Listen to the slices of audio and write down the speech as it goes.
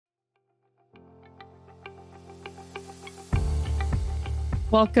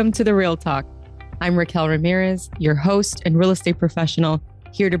Welcome to The Real Talk. I'm Raquel Ramirez, your host and real estate professional,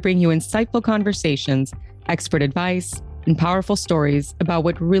 here to bring you insightful conversations, expert advice, and powerful stories about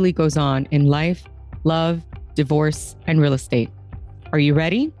what really goes on in life, love, divorce, and real estate. Are you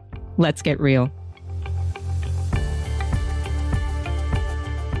ready? Let's get real.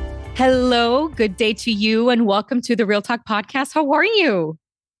 Hello, good day to you, and welcome to The Real Talk podcast. How are you?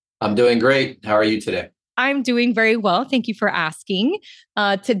 I'm doing great. How are you today? I'm doing very well. Thank you for asking.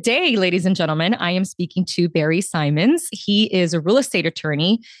 Today, ladies and gentlemen, I am speaking to Barry Simons. He is a real estate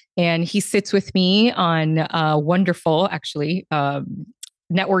attorney, and he sits with me on wonderful,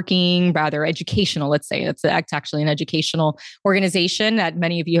 networking, rather educational, let's say. It's actually an educational organization that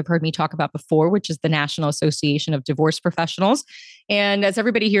many of you have heard me talk about before, which is the National Association of Divorce Professionals. And as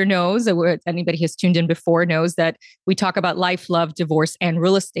everybody here knows, anybody who's tuned in before knows that we talk about life, love, divorce, and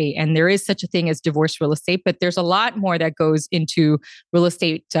real estate. And there is such a thing as divorce real estate, but there's a lot more that goes into real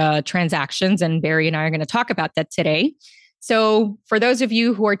estate transactions. And Barry and I are going to talk about that today. So for those of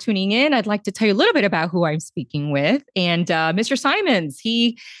you who are tuning in, I'd like to tell you a little bit about who I'm speaking with. And Mr. Simons,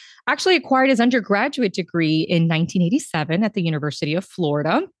 he actually acquired his undergraduate degree in 1987 at the University of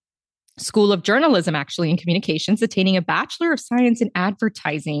Florida School of Journalism, actually, in communications, attaining a Bachelor of Science in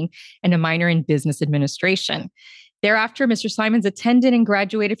Advertising and a minor in Business Administration. Thereafter, Mr. Simons attended and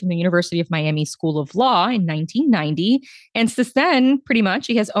graduated from the University of Miami School of Law in 1990. And since then, pretty much,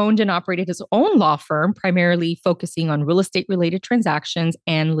 he has owned and operated his own law firm, primarily focusing on real estate-related transactions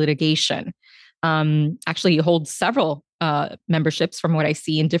and litigation. Actually, he holds several memberships from what I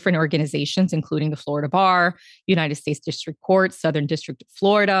see in different organizations, including the Florida Bar, United States District Court, Southern District of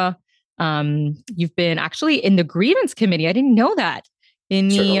Florida. You've been actually in the Grievance Committee. I didn't know that. In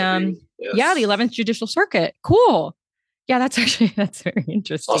the yes. The 11th Judicial Circuit. Cool. Yeah, that's very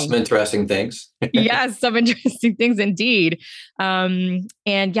interesting. Some interesting things. Yes, some interesting things indeed. And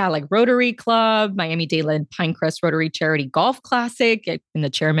yeah, like Rotary Club, Miami-Dade Pinecrest Rotary Charity Golf Classic, I've been the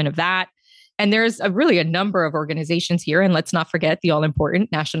chairman of that. And there's really a number of organizations here. And let's not forget the all-important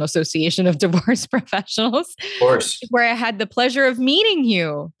National Association of Divorce Professionals. Of course. Where I had the pleasure of meeting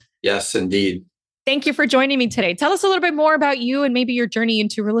you. Yes, indeed. Thank you for joining me today. Tell us a little bit more about you and maybe your journey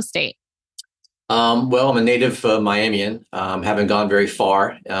into real estate. Well, I'm a native Miamian. Haven't gone very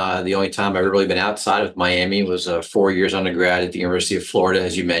far. The only time I've really been outside of Miami was 4 years undergrad at the University of Florida,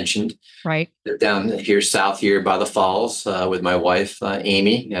 as you mentioned. Right. Down here, south here by the falls with my wife,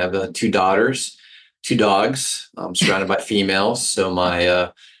 Amy. I have 2 daughters, 2 dogs. I'm surrounded by females. So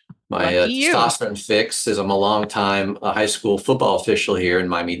my testosterone fix is I'm a longtime high school football official here in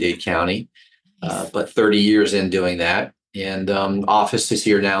Miami-Dade County. But 30 years in doing that. And office is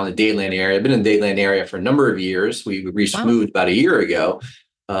here now in the Dadeland area. I've been in the Dadeland area for a number of years. We recently moved about a year ago,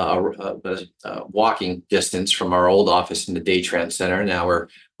 walking distance from our old office in the Dade Trend Center. Now we're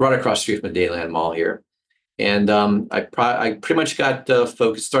right across the street from the Dadeland Mall here. And I pretty much got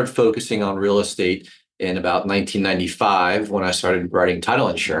started focusing on real estate in about 1995 when I started writing title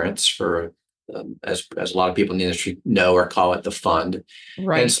insurance for as a lot of people in the industry know or call it, the fund.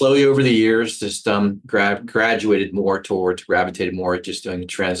 Right. And slowly over the years, just gravitated more towards just doing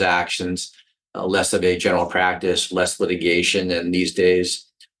transactions, less of a general practice, less litigation. And these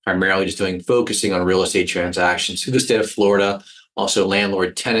days, primarily just focusing on real estate transactions through the state of Florida, also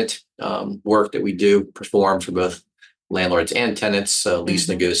landlord-tenant work that we do perform for both landlords and tenants, lease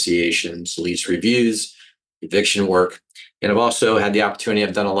negotiations, lease reviews, eviction work. And I've also had the opportunity,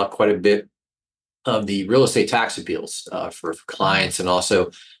 I've done quite a bit of the real estate tax appeals for clients, and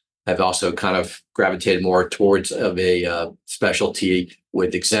have also kind of gravitated more towards a specialty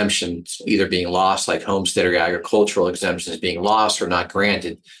with exemptions either being lost, like homestead or agricultural exemptions being lost or not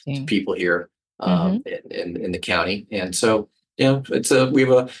granted to people here in the county. And so, I have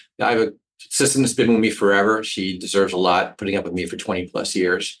a assistant that's been with me forever. She deserves a lot, putting up with me for 20 plus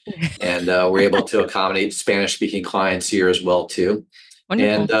years, and we're able to accommodate Spanish speaking clients here as well too.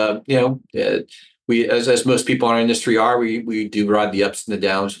 Wonderful. And we, as most people in our industry are, we do ride the ups and the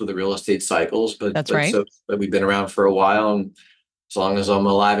downs with the real estate cycles. But right. But we've been around for a while, and as long as I'm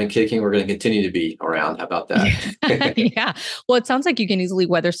alive and kicking, we're going to continue to be around. How about that? Yeah. Well, it sounds like you can easily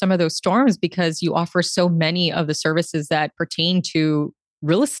weather some of those storms because you offer so many of the services that pertain to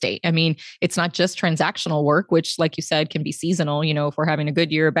real estate. I mean, it's not just transactional work, which, like you said, can be seasonal, if we're having a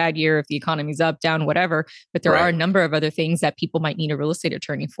good year, a bad year, if the economy's up, down, whatever. But there are a number of other things that people might need a real estate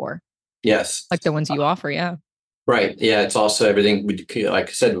attorney for. Yes. Like the ones you offer. Yeah. Right. Yeah. It's also everything, like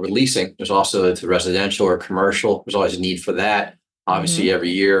I said, we're leasing. There's also it's residential or commercial. There's always a need for that. Obviously,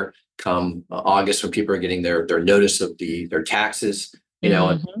 every year come August, when people are getting their notice of their taxes,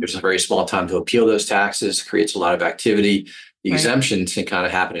 and there's a very small time to appeal those taxes, creates a lot of activity. The Right. exemptions can kind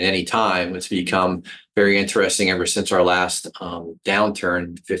of happen at any time. It's become very interesting ever since our last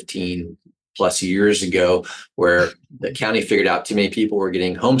downturn 15 plus years ago, where the county figured out too many people were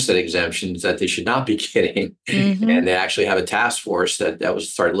getting homestead exemptions that they should not be getting. Hmm. And they actually have a task force that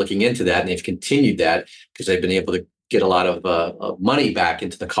was started looking into that. And they've continued that because they've been able to get a lot of money back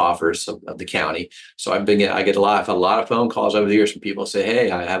into the coffers of the county. So I get I've had a lot of phone calls over the years from people say,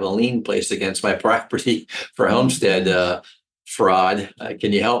 hey, I have a lien placed against my property for Oh my homestead gosh. fraud.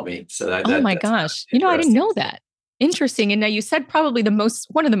 Can you help me? So Oh my that's kind of gosh. I didn't interesting. know that. Interesting. And now you said probably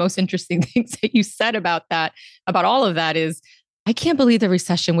one of the most interesting things that you said about that, about all of that is, I can't believe the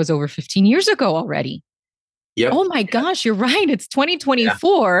recession was over 15 years ago already. Yep. Oh my gosh, you're right. It's Yeah.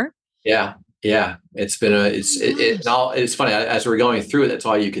 2024. Yeah. Yeah. It's been a, Oh my gosh. it's funny as we're going through it, that's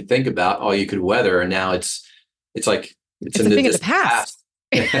all you could think about, all you could weather. And now it's like, it's It's in a the thing of the distant past.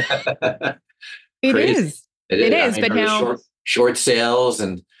 past. It Crazy. is. It It is. I is. mean, But there was now, short sales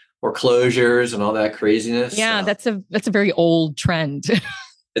and foreclosures and all that craziness. yeah, that's a very old trend.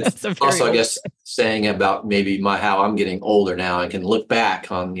 It's That's a very also, I old guess, saying about maybe how I'm getting older now. I can look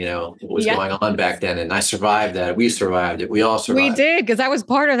back on, what was Yeah, going on back then, and I survived that. We survived it. We all we survived. did because I was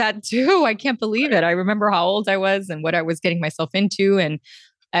part of that too. I can't believe it. I remember how old I was and what I was getting myself into. And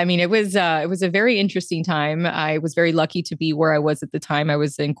I mean, it was a very interesting time. I was very lucky to be where I was at the time. I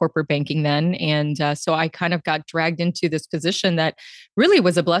was in corporate banking then, and so I kind of got dragged into this position that really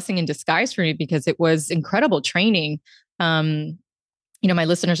was a blessing in disguise for me because it was incredible training. Um, my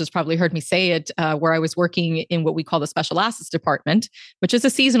listeners has probably heard me say it, where I was working in what we call the special assets department, which is a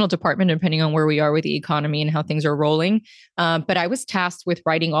seasonal department, depending on where we are with the economy and how things are rolling. But I was tasked with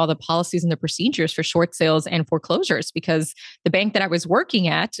writing all the policies and the procedures for short sales and foreclosures because the bank that I was working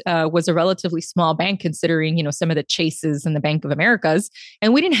at was a relatively small bank, considering, some of the Chases and the Bank of Americas.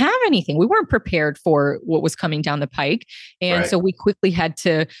 And we didn't have anything. We weren't prepared for what was coming down the pike. And Right. so we quickly had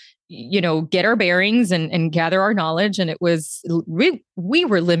to get our bearings and gather our knowledge. And we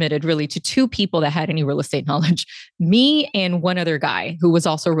were limited really to two people that had any real estate knowledge, me and one other guy who was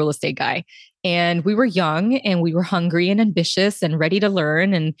also a real estate guy. And we were young and we were hungry and ambitious and ready to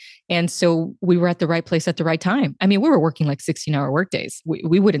learn. And so we were at the right place at the right time. I mean, we were working like 16-hour workdays.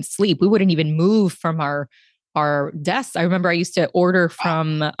 We wouldn't sleep. We wouldn't even move from our desks. I remember I used to order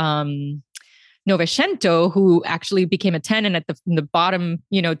from, Novecento, who actually became a tenant at the bottom,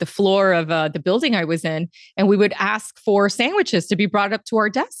 the floor of the building I was in. And we would ask for sandwiches to be brought up to our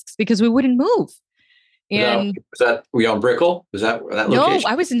desks because we wouldn't move. And Were you on Brickell? Was that no,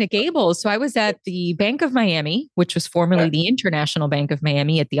 location? I was in the Gables. So I was at the Bank of Miami, which was formerly Okay. the International Bank of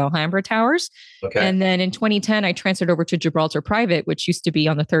Miami at the Alhambra Towers. Okay. And then in 2010, I transferred over to Gibraltar Private, which used to be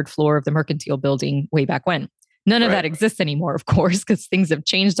on the third floor of the Mercantile Building way back when. None of Right. that exists anymore, of course, because things have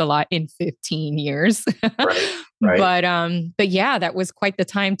changed a lot in 15 years. Right. Right. But yeah, that was quite the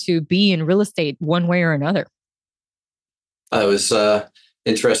time to be in real estate one way or another. It was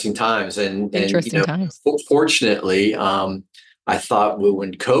interesting times, and Interesting times. fortunately, I thought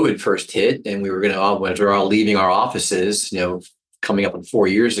when COVID first hit, and we were when we were all leaving our offices, coming up on 4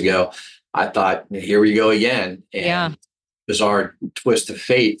 years ago, I thought, here we go again. And Yeah. bizarre twist of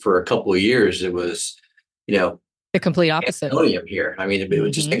fate for a couple of years, it was, The complete opposite. pandemonium here. I mean, it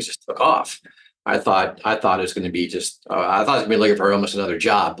was just Mhm. things just took off. I thought it was going to be just. I thought I was going to be looking for almost another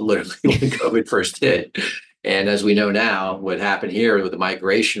job, literally when COVID first hit. And as we know now, what happened here with the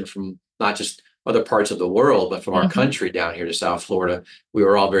migration from not just other parts of the world, but from our Mhm. country down here to South Florida, we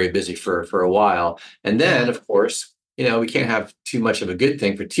were all very busy for a while. And then, of course, we can't have too much of a good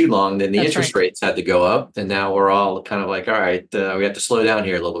thing for too long. Then the That's interest right. rates had to go up, and now we're all kind of like, all right, we have to slow down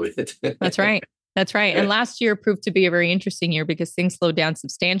here a little bit. That's right. That's right. And last year proved to be a very interesting year because things slowed down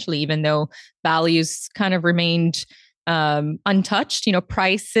substantially, even though values kind of remained untouched.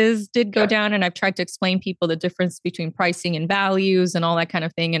 Prices did go Yeah. down, and I've tried to explain people the difference between pricing and values and all that kind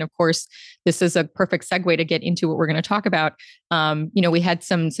of thing. And of course, this is a perfect segue to get into what we're going to talk about. We had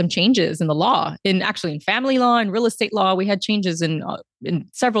some changes in the law, in family law and real estate law. We had changes in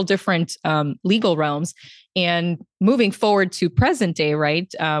several different legal realms. And moving forward to present day,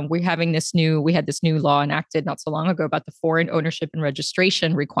 right? We had this new law enacted not so long ago about the foreign ownership and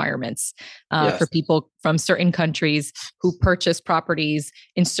registration requirements Yes. for people from certain countries who purchase properties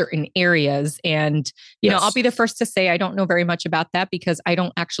in certain areas. And, Yes. I'll be the first to say I don't know very much about that because I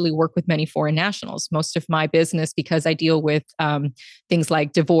don't actually work with many foreign nationals. Most of my business, because I deal with things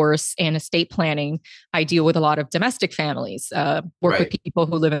like divorce and estate planning, I deal with a lot of domestic families, work with get people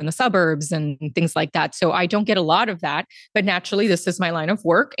who live in the suburbs and things like that. So I don't get a lot of that, but naturally this is my line of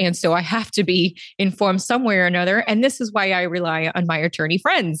work. And so I have to be informed some way or another. And this is why I rely on my attorney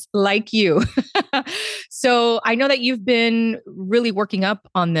friends like you. So I know that you've been really working up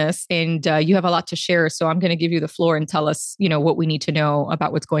on this and you have a lot to share. So I'm going to give you the floor and tell us, what we need to know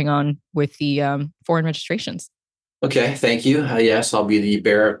about what's going on with the foreign registrations. Okay, thank you. Yes, I'll be the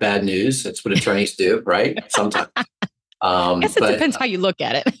bearer of bad news. That's what attorneys do, right? Sometimes. I guess it depends how you look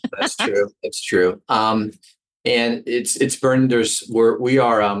at it. That's true. It's true. And it's burned. We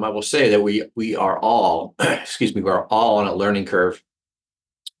are. I will say that we are all, excuse me, we are all on a learning curve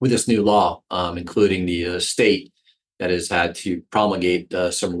with this new law, including the state that has had to promulgate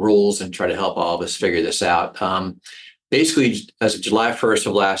some rules and try to help all of us figure this out. Basically, as of July 1st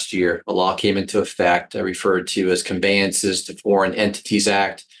of last year, a law came into effect referred to as Conveyances to Foreign Entities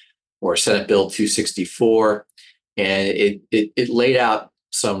Act, or Senate Bill 264, and it laid out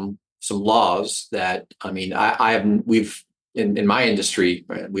some laws that we've in my industry,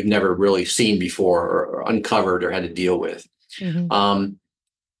 we've never really seen before or uncovered or had to deal with. Mm-hmm.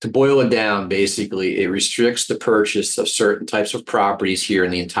 To boil it down, basically, it restricts the purchase of certain types of properties here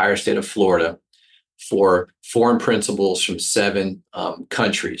in the entire state of Florida for foreign principals from 7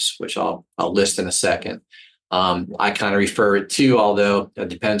 countries, which I'll list in a second. I kind of refer it to, although it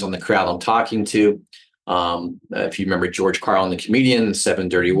depends on the crowd I'm talking to. If you remember George Carlin, the comedian, 7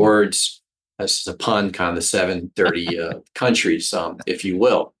 Dirty Words, this is a pun, kind of the 7 dirty countries, if you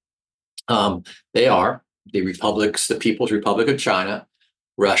will. They are the People's Republic of China,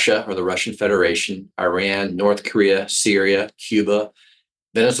 Russia, or the Russian Federation, Iran, North Korea, Syria, Cuba,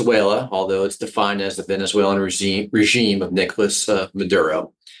 Venezuela, although it's defined as the Venezuelan regime of Nicolas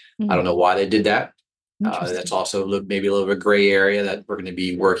Maduro. Mm-hmm. I don't know why they did that. That's also maybe a little bit of a gray area that we're going to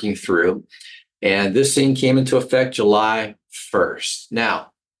be working through. And this thing came into effect July 1st.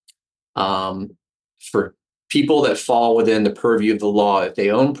 Now, for people that fall within the purview of the law, if they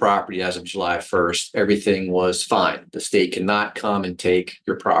own property as of July 1st, everything was fine. The state cannot come and take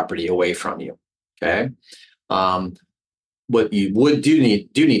your property away from you. Okay. What you would need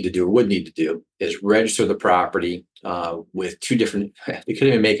to do is register the property with 2 different. You couldn't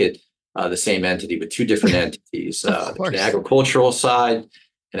even make it the same entity, but 2 different entities: an agricultural side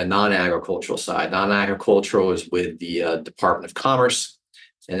and a non-agricultural side. Non-agricultural is with the Department of Commerce,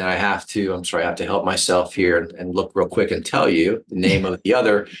 and then I have to help myself here and look real quick and tell you the name of the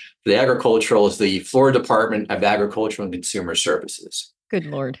other. The agricultural is the Florida Department of Agriculture and Consumer Services. Good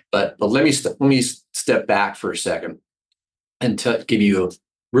Lord! But let me step back for a second and to give you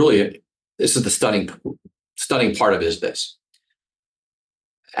this is the stunning part of this.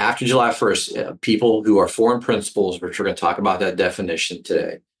 After July 1st, people who are foreign principals, which we're going to talk about that definition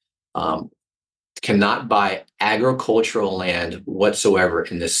today, cannot buy agricultural land whatsoever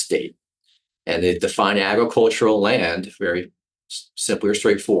in this state. And they define agricultural land very simply or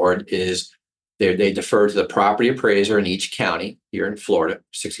straightforward is they defer to the property appraiser in each county here in Florida,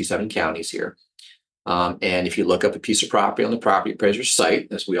 67 counties here. And if you look up a piece of property on the property appraiser's site,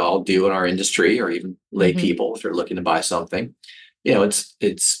 as we all do in our industry, or even lay people, if they're looking to buy something,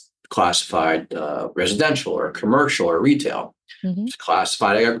 it's classified residential or commercial or retail. Mm-hmm. It's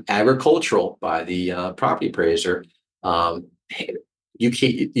classified agricultural by the property appraiser.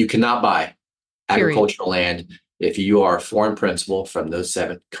 You cannot buy agricultural land if you are a foreign principal from those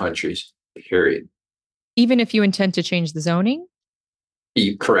 7 countries. Period. Even if you intend to change the zoning?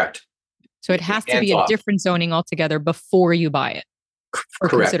 Correct. So it has to be a different zoning altogether before you buy it.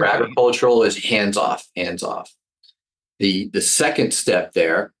 Correct. Agricultural is hands off. The second step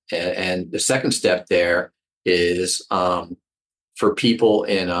there, and the second step there is for people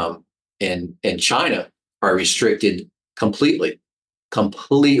in China are restricted completely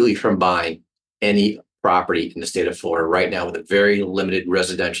from buying any property in the state of Florida right now, with a very limited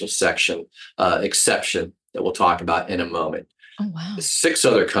residential section exception that we'll talk about in a moment. Oh, wow. The 6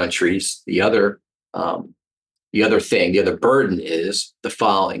 other countries, the other burden is the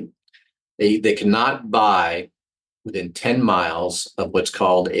following. They cannot buy within 10 miles of what's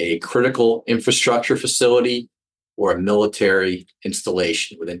called a critical infrastructure facility or a military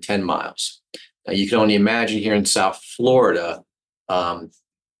installation within 10 miles. Now, you can only imagine here in South Florida,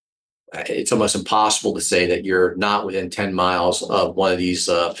 it's almost impossible to say that you're not within 10 miles of one of these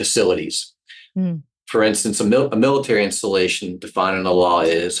facilities. Mm. For instance, a military installation defined in the law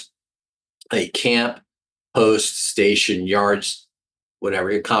is a camp, post, station, yards,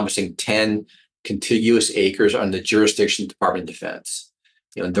 whatever, encompassing 10 contiguous acres under the jurisdiction of the Department of Defense.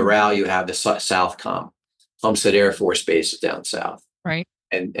 In Doral, you have the Southcom. Homestead Air Force Base is down south. Right.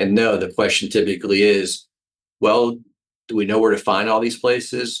 And no, the question typically is, well, Do we know where to find all these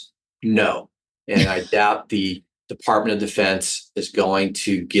places? No. And I doubt the Department of Defense is going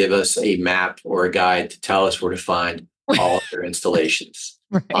to give us a map or a guide to tell us where to find all of their installations.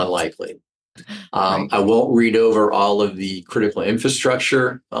 Right. Unlikely. Right. I won't read over all of the critical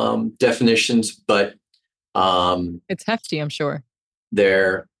infrastructure definitions, but it's hefty, I'm sure.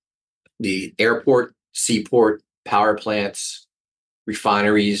 they're the airport, seaport, power plants,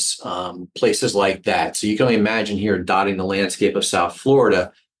 refineries, places like that. So you can only imagine here dotting the landscape of South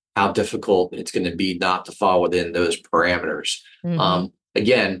Florida, how difficult it's going to be not to fall within those parameters.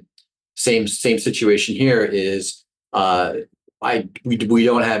 Again, same situation here is we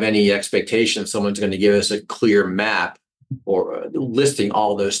don't have any expectation someone's going to give us a clear map or listing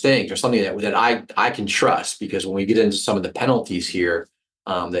all those things or something that I can trust, because when we get into some of the penalties here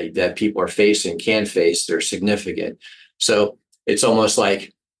that people are facing, can face, they're significant. So it's almost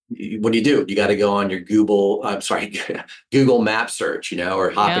like, what do? You got to go on your Google Map search, or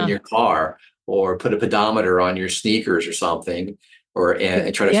hop in your car or put a pedometer on your sneakers or something,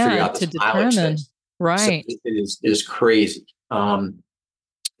 and try to figure out the mileage thing. Right. So it is crazy. For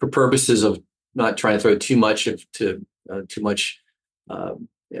purposes of not trying to throw too much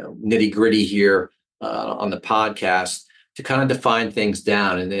nitty gritty here on the podcast, to kind of define things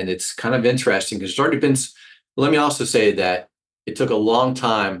down, and it's kind of interesting because it's already been. Let me also say that it took a long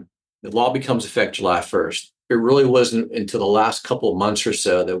time. The law becomes effective July 1st. It really wasn't until the last couple of months or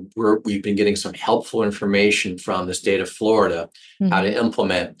so that we've been getting some helpful information from the state of Florida how to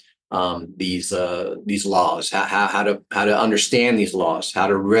implement these laws, how to understand these laws, how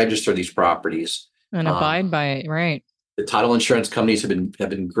to register these properties and abide by it. Right. The title insurance companies have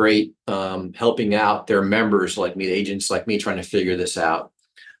been great, helping out their members like me, agents like me, trying to figure this out.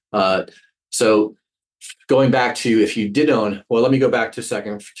 So going back to, if you did own, well, let me go back to a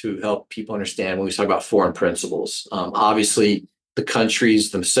second to help people understand when we talk about foreign principles. Obviously, the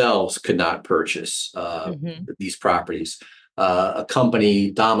countries themselves could not purchase these properties. A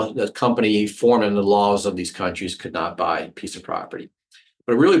company formed under the laws of these countries could not buy a piece of property.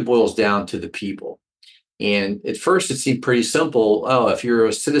 But it really boils down to the people. And at first, it seemed pretty simple. Oh, if you're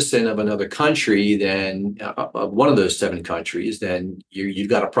a citizen of another country, then of one of those 7 countries, then you've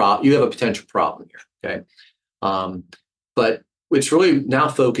got a problem. You have a potential problem here. Okay, but it's really now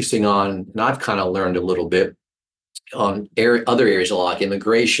focusing on, and I've kind of learned a little bit on other areas like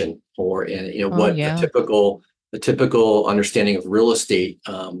immigration, the typical understanding of real estate,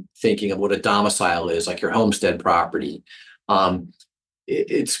 thinking of what a domicile is, like your homestead property.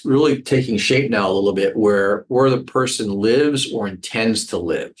 It's really taking shape now a little bit where the person lives or intends to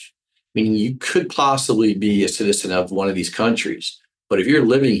live. Meaning you could possibly be a citizen of one of these countries, but if you're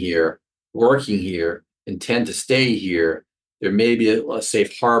living here, working here, intend to stay here, there may be a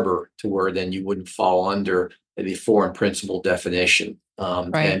safe harbor to where then you wouldn't fall under the foreign principle definition.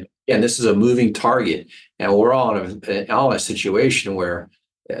 Right. And this is a moving target, and we're all in a situation where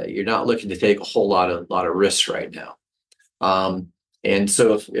you're not looking to take a whole lot of risks right now. And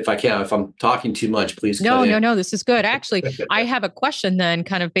so if I'm talking too much, please. No, this is good. Actually, I have a question then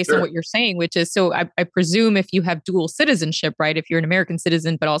kind of based on what you're saying, which is, so I presume if you have dual citizenship, right? If you're an American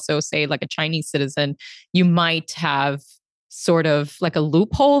citizen, but also say like a Chinese citizen, you might have sort of like a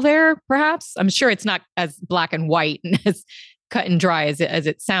loophole there, perhaps. I'm sure it's not as black and white and as cut and dry as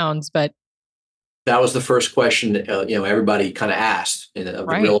it sounds, but. That was the first question, everybody kind of asked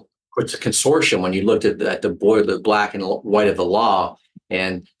it's a consortium when you looked at the black and white of the law.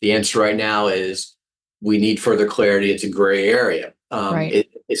 And the answer right now is we need further clarity. It's a gray area.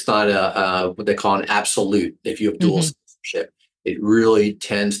 It's not what they call an absolute. If you have dual citizenship, it really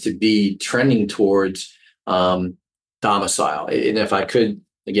tends to be trending towards domicile. And if I could,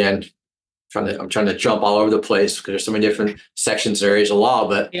 again, I'm trying to jump all over the place because there's so many different sections and areas of law,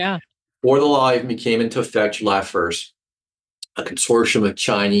 but before the law even came into effect July 1st, a consortium of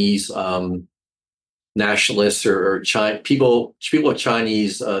Chinese nationalists or people with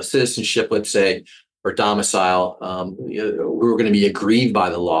Chinese citizenship, let's say, or domicile, were going to be aggrieved by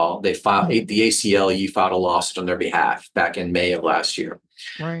the law. They filed, the ACLU filed a lawsuit on their behalf back in May of last year.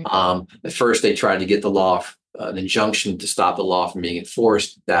 Right. At first, they tried to get the law, an injunction to stop the law from being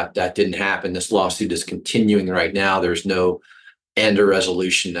enforced. That didn't happen. This lawsuit is continuing right now. There's no end or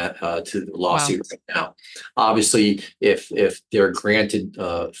resolution to the lawsuit right now. Obviously, if they're granted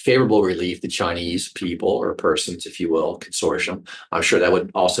favorable relief, the Chinese people or persons, if you will, consortium, I'm sure that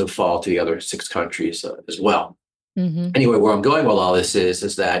would also fall to the other 6 countries as well. Anyway, where I'm going with all this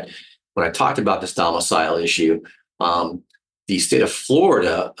is that when I talked about this domicile issue, the state of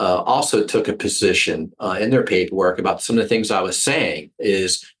Florida also took a position in their paperwork about some of the things I was saying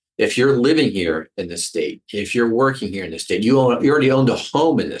is if you're living here in the state, if you're working here in the state, you already owned a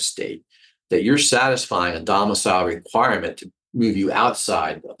home in the state, that you're satisfying a domicile requirement to move you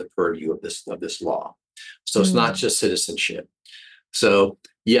outside of the purview of this law. So it's not just citizenship. So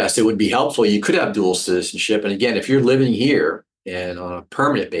yes, it would be helpful. You could have dual citizenship. And again, if you're living here and on a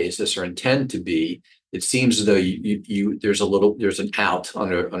permanent basis or intend to be, it seems as though there's an out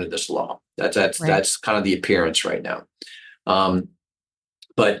under this law. That's kind of the appearance right now.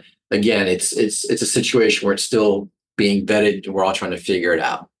 But again, it's a situation where it's still being vetted and we're all trying to figure it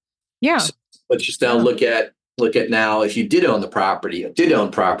out. Yeah. So let's just now look at now, if you did own property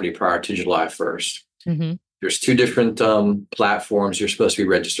prior to July 1st, there's two different platforms you're supposed to be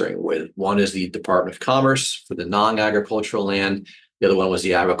registering with. One is the Department of Commerce for the non-agricultural land. The other one was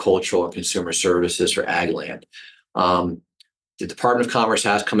the Agricultural and Consumer Services for ag land. The Department of Commerce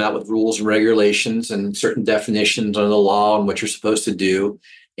has come out with rules and regulations and certain definitions under the law and what you're supposed to do.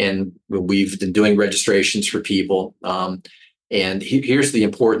 And we've been doing registrations for people. And here's the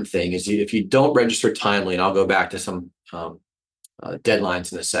important thing is if you don't register timely, and I'll go back to some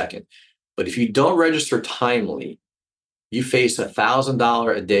deadlines in a second, but if you don't register timely, you face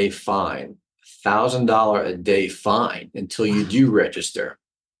 $1,000 a day fine, $1,000 a day fine until you do register.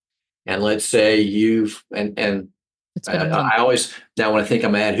 And let's say I always, now when I think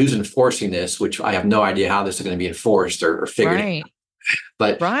I'm mad, who's enforcing this, which I have no idea how this is going to be enforced or figured out.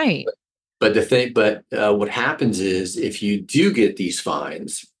 But what happens is if you do get these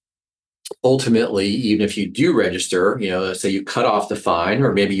fines, ultimately, even if you do register, let's say you cut off the fine,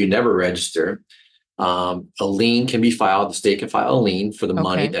 or maybe you never register, a lien can be filed. The state can file a lien for the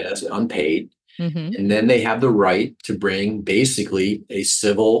money that is unpaid. And then they have the right to bring basically a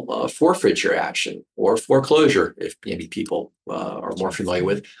civil forfeiture action or foreclosure, if maybe people are more familiar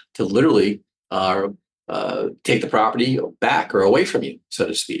with, to literally take the property back or away from you, so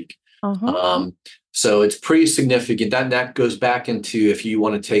to speak. So it's pretty significant. That goes back into if you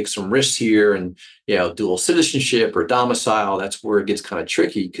want to take some risks here and dual citizenship or domicile. That's where it gets kind of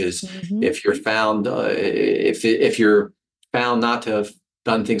tricky, because if you're found if you're found not to have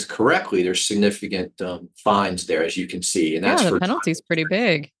done things correctly, there's significant fines there, as you can see, and that's the penalty is pretty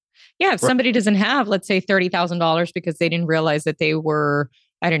big. Yeah, if somebody doesn't have, let's say, $30,000 because they didn't realize that they were,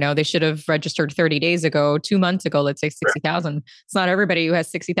 I don't know, they should have registered 30 days ago, 2 months ago, let's say 60,000. It's not everybody who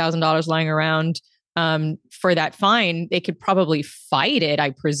has $60,000 lying around for that fine. They could probably fight it, I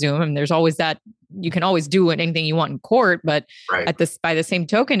presume. And there's always that, you can always do anything you want in court, but by the same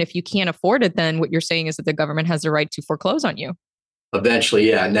token, if you can't afford it, then what you're saying is that the government has the right to foreclose on you. Eventually,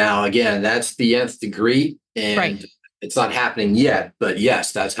 yeah. Now, again, that's the nth degree, and it's not happening yet. But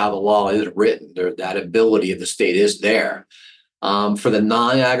yes, that's how the law is written. That ability of the state is there. For the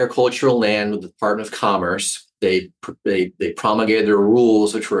non-agricultural land, with the Department of Commerce, they promulgated their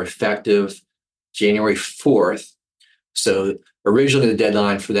rules, which were effective January 4th. So originally, the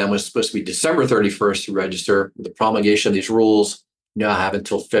deadline for them was supposed to be December 31st to register. With the promulgation of these rules, you now have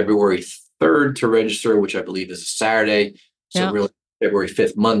until February 3rd to register, which I believe is a Saturday. So really, February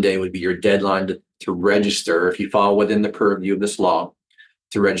 5th, Monday, would be your deadline to register, if you fall within the purview of this law,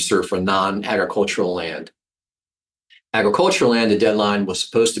 to register for non-agricultural land. Agricultural land, the deadline was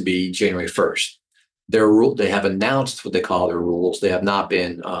supposed to be January 1st. They have announced what they call their rules. They have not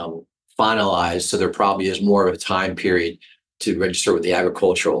been finalized, so there probably is more of a time period to register with the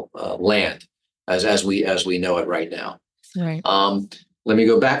agricultural land as we know it right now. Right. Let me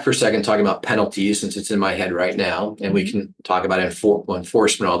go back for a second, talking about penalties, since it's in my head right now, and we can talk about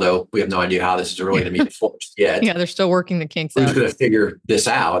enforcement, although we have no idea how this is really going to be enforced yet. Yeah, they're still working the kinks out. Who's going to figure this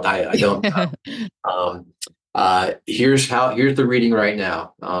out? I don't know. Here's the reading right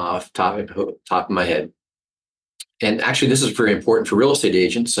now, off the top of my head. And actually, this is very important for real estate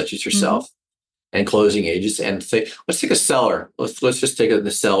agents such as yourself and closing agents. And let's take a seller. Let's just take the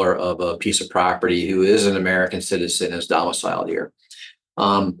seller of a piece of property who is an American citizen, is domiciled here.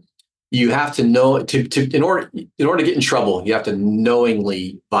 You have to know in order to get in trouble, you have to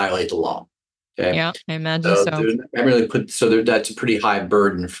knowingly violate the law. Okay. Yeah, I imagine so. That's a pretty high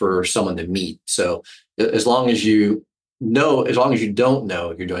burden for someone to meet. So as long as you don't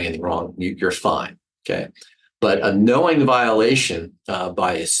know you're doing anything wrong, you're fine. Okay. But a knowing violation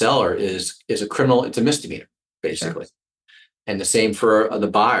by a seller is a criminal. It's a misdemeanor, basically. Sure. And the same for the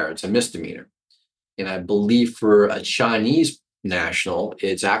buyer. It's a misdemeanor. And I believe for a Chinese national,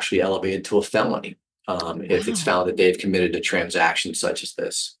 it's actually elevated to a felony if it's found that they've committed a transaction such as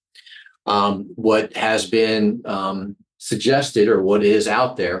this. What has been suggested, or what is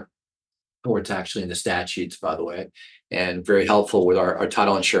out there, or it's actually in the statutes, by the way, and very helpful with our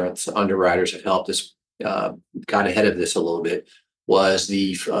title insurance underwriters have helped us got ahead of this a little bit, was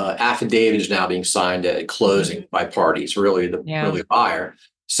the affidavit is now being signed at closing by parties, really really buyer,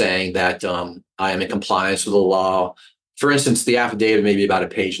 saying that I am in compliance with the law. For instance, the affidavit may be about a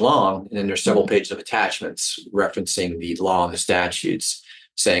page long, and then there's several pages of attachments referencing the law and the statutes,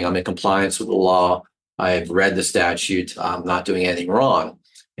 saying I'm in compliance with the law. I've read the statute. I'm not doing anything wrong.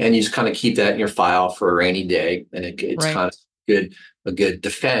 And you just kind of keep that in your file for a rainy day. And it's kind of a good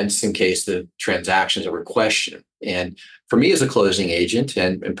defense in case the transactions are questioned. And for me as a closing agent,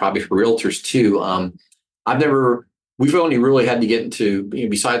 and probably for realtors too, we've only really had to get into,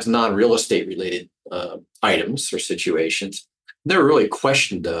 besides non-real estate related items or situations, never really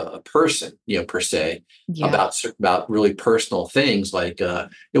questioned a person, per se, about really personal things like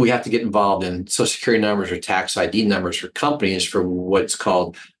we have to get involved in Social Security numbers or tax ID numbers for companies for what's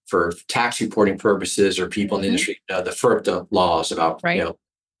called for tax reporting purposes, or people in the industry, the FIRPTA laws about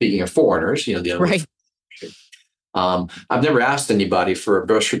speaking of foreigners, I've never asked anybody for a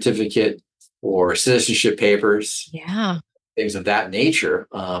birth certificate or citizenship papers, things of that nature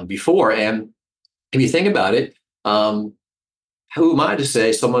before. And if you think about it, who am I to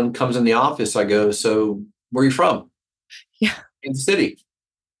say someone comes in the office? I go, so where are you from? Yeah. In the city.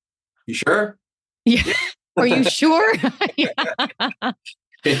 You sure? Yeah. Are you sure?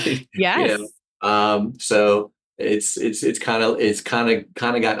 Yes. So it's kind of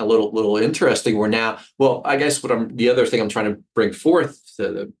gotten a little interesting. We're now, well, I guess the other thing I'm trying to bring forth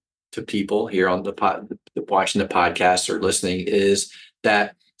to people here on watching the podcast or listening is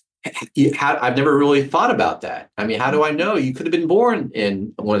that I've never really thought about that. I mean, how do I know? You could have been born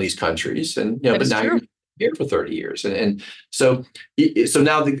in one of these countries, and but now you're here for 30 years, and so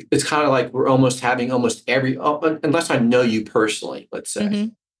now it's kind of like we're almost having unless I know you personally, let's say,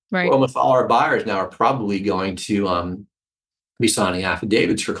 almost all our buyers now are probably going to be signing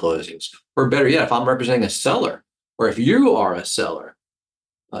affidavits for closings, or better yet, if I'm representing a seller, or if you are a seller.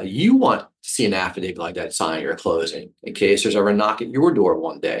 You want to see an affidavit like that signed at your closing in case there's ever a knock at your door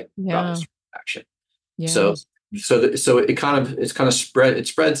one day about this transaction. So it kind of spread. It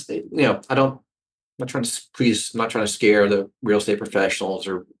spreads. I'm not trying to scare the real estate professionals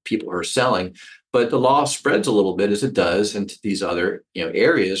or people who are selling, but the law spreads a little bit as it does into these other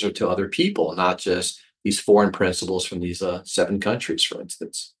areas or to other people, not just these foreign principles from these 7 countries, for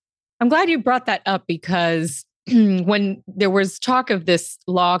instance. I'm glad you brought that up because when there was talk of this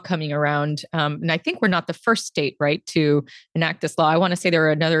law coming around, and I think we're not the first state, right, to enact this law. I want to say there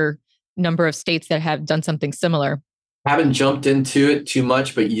are another number of states that have done something similar. Haven't jumped into it too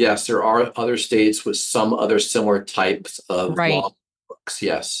much, but yes, there are other states with some other similar types of law books.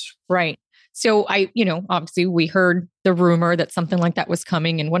 Yes. Right. So obviously we heard the rumor that something like that was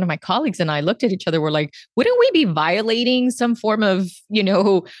coming. And one of my colleagues and I looked at each other, we're like, wouldn't we be violating some form of,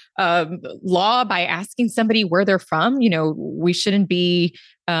 law by asking somebody where they're from? We shouldn't be,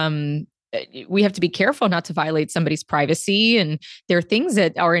 we have to be careful not to violate somebody's privacy. And there are things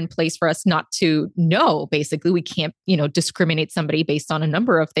that are in place for us not to know. Basically, we can't, discriminate somebody based on a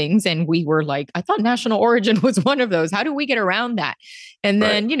number of things. And we were like, I thought national origin was one of those. How do we get around that? And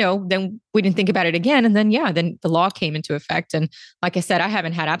then, then we didn't think about it again. And then, then the law came into effect. And like I said, I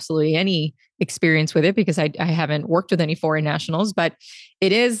haven't had absolutely any experience with it because I haven't worked with any foreign nationals, but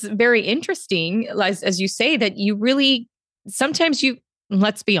it is very interesting, as you say, that you really,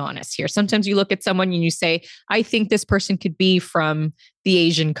 let's be honest here. Sometimes you look at someone and you say, I think this person could be from the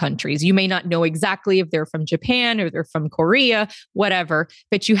Asian countries. You may not know exactly if they're from Japan or they're from Korea, whatever,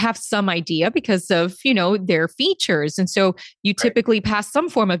 but you have some idea because of, their features. And so you typically pass some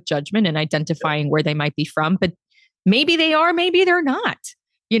form of judgment in identifying where they might be from, but maybe they are, maybe they're not.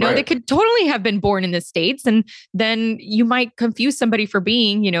 They could totally have been born in the States, and then you might confuse somebody for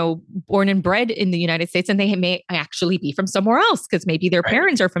being, born and bred in the United States, and they may actually be from somewhere else because maybe their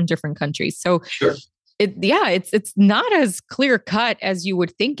parents are from different countries. So it's not as clear cut as you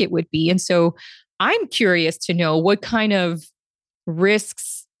would think it would be. And so I'm curious to know what kind of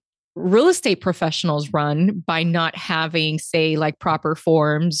risks real estate professionals run by not having, say, like proper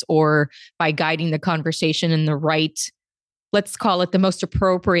forms, or by guiding the conversation in the right, let's call it the most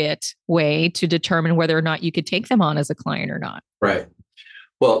appropriate way to determine whether or not you could take them on as a client or not. Right.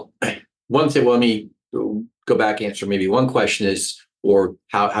 Well, one thing, let me go back and answer maybe one question is, or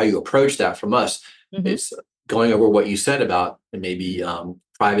how you approach that from us is going over what you said about maybe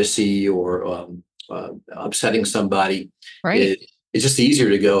privacy or upsetting somebody. Right. It's just easier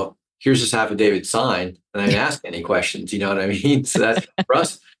to go, here's this affidavit signed, and I didn't ask any questions. You know what I mean? So that's for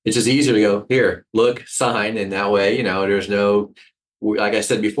us. It's just easier to go, here, look, sign. And that way, there's no, like I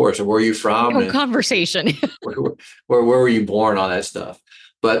said before, so where are you from? No conversation. where were you born? All that stuff.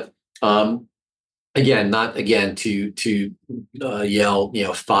 But again, not again to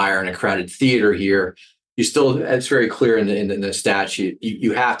yell, fire in a crowded theater here. You still, it's very clear in the statute.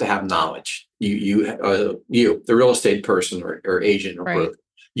 You have to have knowledge. The real estate person or agent or Right. broker.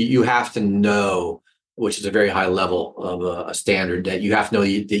 You have to know, which is a very high level of a standard, that you have to know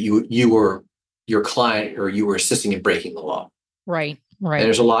that you were your client or you were assisting in breaking the law. Right. And Right.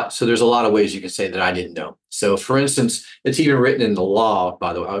 there's a lot of ways you can say that I didn't know. So for instance, it's even written in the law,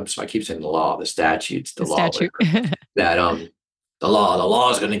 by the way. I keep saying the law, the statutes, the The law, statute. whatever, that the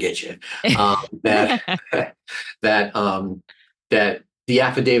law is going to get you. That that that the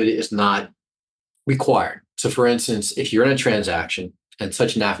affidavit is not required. So for instance, if you're in a transaction and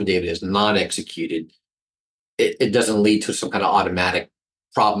such an affidavit is not executed, it doesn't lead to some kind of automatic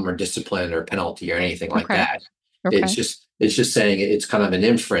problem or discipline or penalty or anything like Okay. that. Okay. It's just saying it's kind of an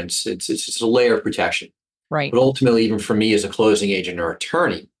inference. It's just a layer of protection. Right. But ultimately, even for me as a closing agent or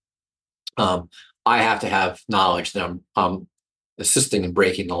attorney, um, I have to have knowledge that I'm assisting in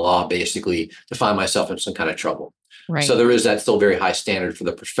breaking the law, basically, to find myself in some kind of trouble. So Right. there is that still very high standard for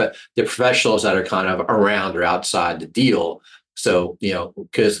the professionals that are kind of around or outside the deal. So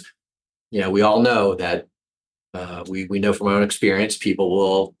because we all know that we know from our own experience, people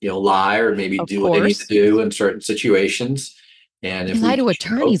will lie or maybe Of do what they need to course. do in certain situations. And They if lie we to can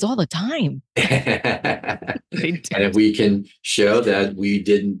show, attorneys all the time. and They do. if we can show that we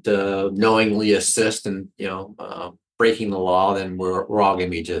didn't knowingly assist in breaking the law, then we're all going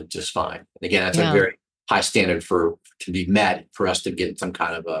to be just fine. And again, that's a Yeah. very high standard to be met for us to get in some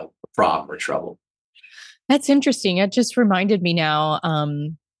kind of a problem or trouble. That's interesting. It just reminded me now.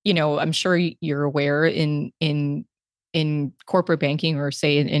 I'm sure you're aware in corporate banking or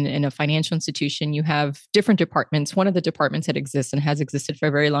say in a financial institution, you have different departments. One of the departments that exists and has existed for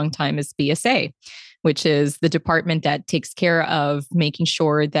a very long time is BSA, which is the department that takes care of making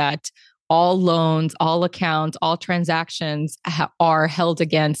sure that all loans, all accounts, all transactions are held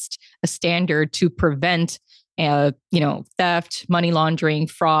against a standard to prevent theft, money laundering,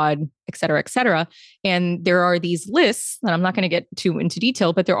 fraud, et cetera, et cetera. And there are these lists, and I'm not going to get too into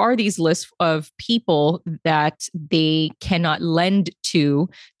detail, but there are these lists of people that they cannot lend to,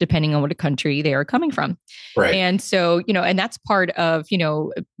 depending on what country they are coming from. Right. And so, and that's part of,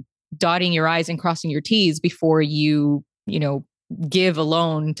 dotting your I's and crossing your T's before you give a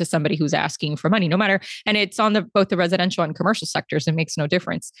loan to somebody who's asking for money, no matter, and it's on both the residential and commercial sectors. It makes no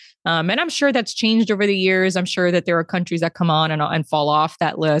difference. And I'm sure that's changed over the years. I'm sure that there are countries that come on and fall off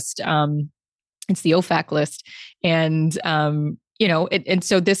that list. It's the OFAC list. And, and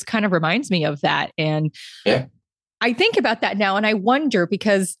so this kind of reminds me of that. And Yeah. I think about that now and I wonder,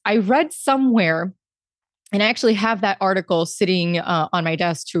 because I read somewhere, and I actually have that article sitting on my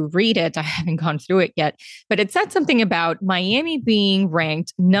desk to read it. I haven't gone through it yet, but it said something about Miami being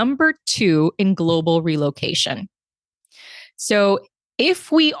ranked number 2 in global relocation. So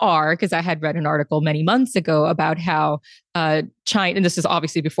if we are, because I had read an article many months ago about how China, and this is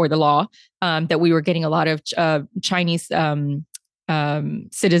obviously before the law, that we were getting a lot of Chinese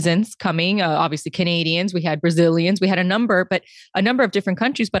citizens coming, obviously Canadians, we had Brazilians, we had a number of different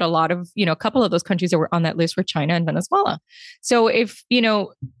countries, but a lot of, a couple of those countries that were on that list were China and Venezuela. So if,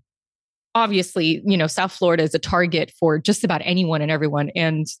 obviously, South Florida is a target for just about anyone and everyone.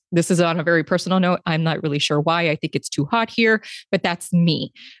 And this is on a very personal note. I'm not really sure why. I think it's too hot here, but that's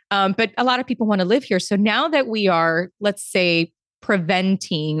me. But a lot of people want to live here. So now that we are, let's say,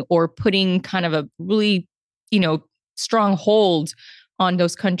 preventing or putting kind of a really, strong hold on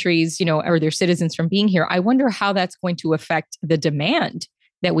those countries, or their citizens from being here, I wonder how that's going to affect the demand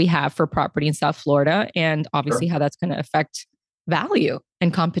that we have for property in South Florida, and obviously Sure. how that's going to affect value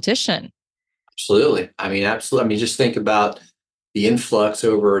and competition. Absolutely. I mean, absolutely. I mean, just think about the influx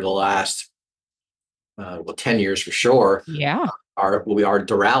over the last 10 years for sure. Yeah. Our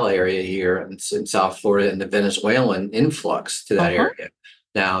Doral area here in South Florida, and the Venezuelan influx to that Uh-huh. area.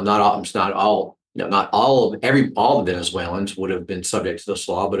 Now, not all the Venezuelans would have been subject to this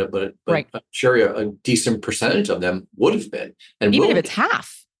law, but Right. I'm sure a decent percentage of them would have been, and Even will if it's be.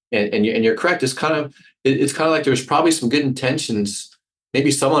 half. And you're correct. It's kind of like there's probably some good intentions.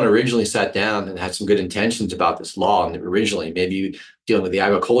 Maybe someone originally sat down and had some good intentions about this law, and originally maybe dealing with the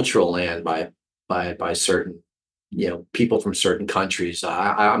agricultural land by certain people from certain countries.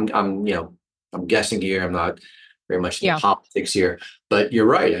 I'm guessing here. I'm not very much into Yeah. politics here, but you're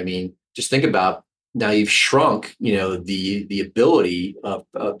right. I mean, just think about now you've shrunk the ability of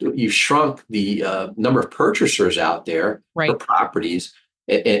you've shrunk the number of purchasers out there for Right. properties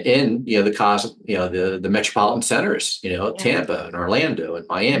in the cost the metropolitan centers, Yeah. Tampa and Orlando and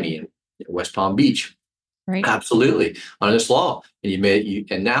Miami and West Palm Beach. Right. Absolutely, on this law. And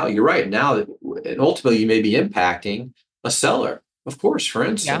and now you're right. Now that, and ultimately you may be impacting a seller, of course, for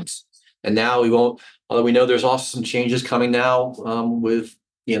Yeah. instance. And now we won't, although we know there's also some changes coming now with,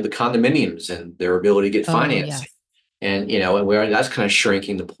 the condominiums and their ability to get Oh, financing. yes. And, and that's kind of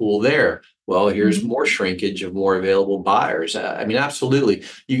shrinking the pool there. Well, here's Mhm. more shrinkage of more available buyers. I mean, absolutely.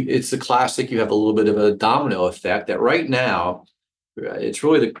 It's the classic, you have a little bit of a domino effect that right now, it's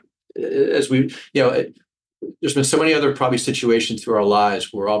really as we, there's been so many other probably situations through our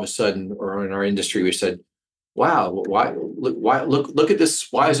lives where all of a sudden, or in our industry, we said, "Wow, look at this.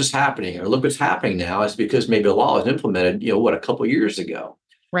 Why is this happening?" Or look what's happening now. It's because maybe a law was implemented, a couple of years ago.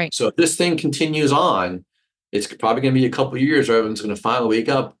 Right. So if this thing continues on, it's probably going to be a couple of years where everyone's going to finally wake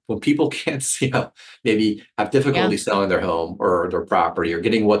up when people can't, maybe have Yeah. difficulty selling their home or their property or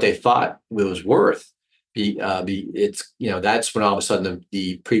getting what they thought it was worth. It's, that's when all of a sudden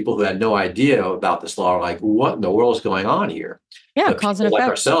the people who had no idea about this law are like, what in the world is going on here? Yeah. But Cause and people like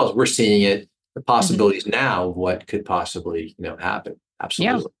effect. ourselves, we're seeing it, the Mhm. possibilities now of what could possibly, happen. Yeah,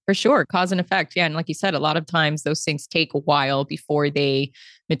 Absolutely. for sure. Cause and effect. Yeah. And like you said, a lot of times those things take a while before they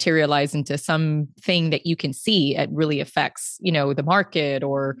materialize into something that you can see it really affects, the market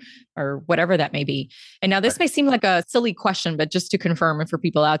or whatever that may be. And now this may seem like a silly question, but just to confirm and for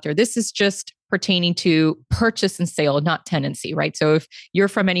people out there, this is just pertaining to purchase and sale, not tenancy, right? So if you're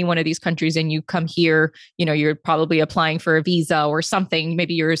from any one of these countries and you come here, you're probably applying for a visa or something,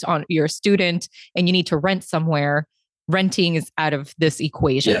 maybe you're a student and you need to rent somewhere, renting is out of this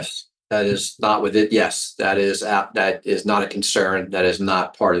equation. Yes, that is not with it. Yes, that is not a concern. That is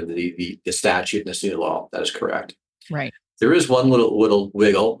not part of the statute in this new law. That is correct. Right. There is one little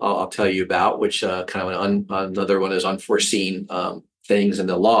wiggle I'll tell you about, which kind of another one is unforeseen things in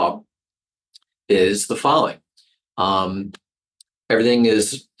the law is the following. Um, Everything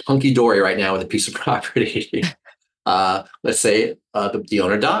is hunky dory right now with a piece of property. Let's say the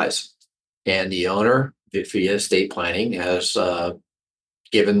owner dies, and the owner via estate planning has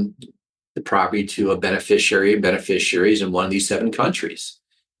given the property to a beneficiaries in one of these 7 countries.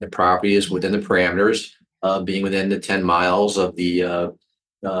 The property is within the parameters of being within the 10 miles of the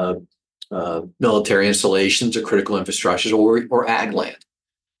uh, military installations or critical infrastructures or ag land.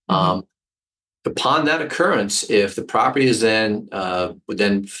 Mm-hmm. Um, Upon that occurrence, if the property is then would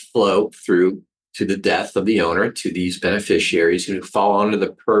then flow through to the death of the owner to these beneficiaries who fall under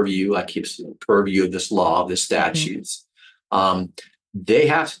the purview, I keep saying purview of this law, of this Mm-hmm. statutes, um, they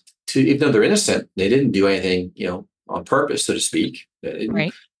have to, even though they're innocent, they didn't do anything, on purpose, so to speak. They didn't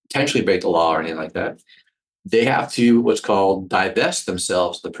Right. intentionally break the law or anything like that. They have to what's called divest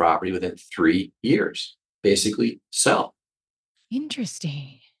themselves of the property within 3 years, basically sell.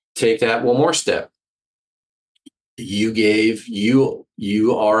 Interesting. Take that one more step. You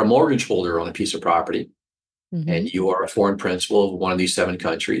are a mortgage holder on a piece of property Mm-hmm. and you are a foreign principal of one of these 7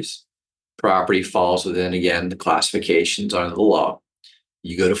 countries. Property falls within, again, the classifications under the law.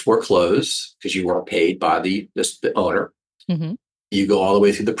 You go to foreclose because you weren't paid by the owner. Mm-hmm. You go all the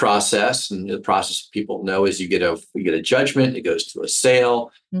way through the process, and the process people know is you get a judgment. It goes to a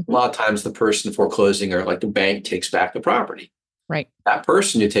sale. A Mm-hmm. lot of times, the person foreclosing or like the bank takes back the property. Right. That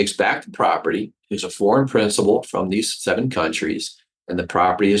person who takes back the property, who's a foreign principal from these 7 countries, and the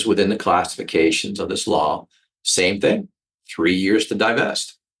property is within the classifications of this law, same thing, 3 years to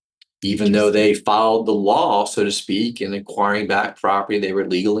divest. Even though they followed the law, so to speak, in acquiring back property they were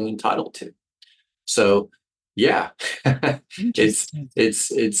legally entitled to. So, yeah, it's Interesting.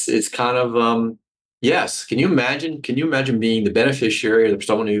 it's kind of yes. Can you imagine? Can you imagine being the beneficiary of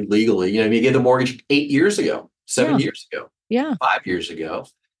someone who legally, you gave the mortgage 8 years ago, seven Yeah. years ago, Yeah. 5 years ago,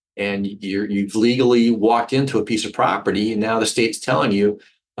 and you've legally walked into a piece of property, and now the state's telling you,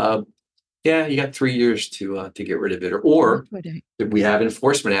 yeah, you got 3 years to get rid of it, or if we have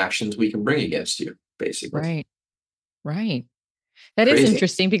enforcement actions we can bring against you, basically. Right. Right. That is Crazy.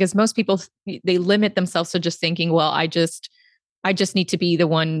 interesting because most people they limit themselves to just thinking, well, I just need to be the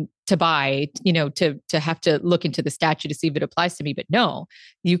one to buy, to have to look into the statute to see if it applies to me. But no,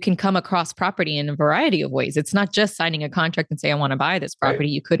 you can come across property in a variety of ways. It's not just signing a contract and say, I want to buy this Right. property.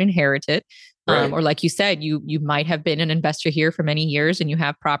 You could inherit it. Right. Or like you said, you might have been an investor here for many years and you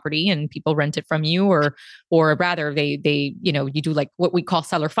have property and people rent it from you, or rather they you do like what we call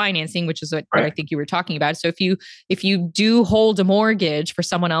seller financing, which is what I Right. think you were talking about. So if you do hold a mortgage for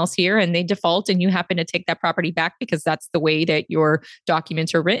someone else here and they default and you happen to take that property back because that's the way that your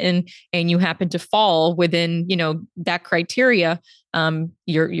documents are written and you happen to fall within, that criteria,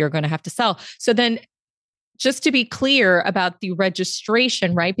 you're going to have to sell. So then just to be clear about the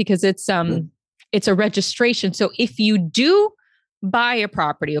registration, right? Because it's a registration. So if you do buy a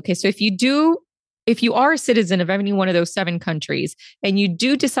property, okay, so if you do if you are a citizen of any one of those 7 countries and you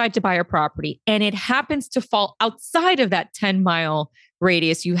do decide to buy a property and it happens to fall outside of that 10-mile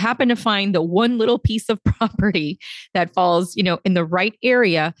radius, you happen to find the one little piece of property that falls, in the right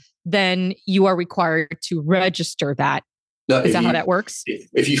area, then you are required to register that. No, Is that how that works?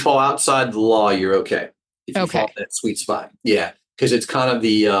 If you fall outside the law, you're okay. If you fall in that sweet spot. Yeah. Because it's kind of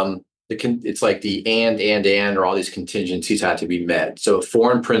it's like the and, or all these contingencies have to be met. So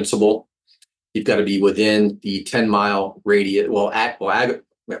foreign principal, you've got to be within the 10-mile radius. Well,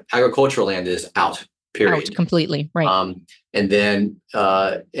 agricultural land is out, period. Out completely, right. And then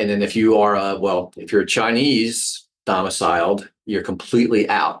if you are, if you're Chinese domiciled, you're completely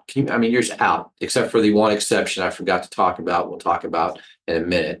out. You're just out, except for the one exception I forgot to talk about. We'll talk about in a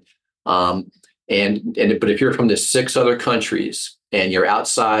minute. But if you're from the 6 other countries and you're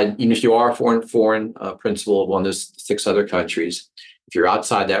outside, even if you are a foreign principal of one of those 6 other countries, if you're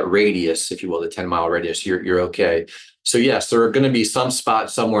outside that radius, if you will, the 10-mile radius, you're okay. So yes, there are going to be some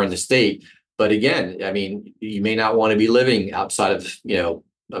spots somewhere in the state, but again, you may not want to be living outside of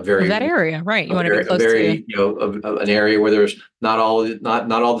that area, right? You want to be close to an area where there's not all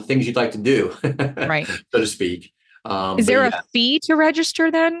the things you'd like to do, right, so to speak. Is there a fee to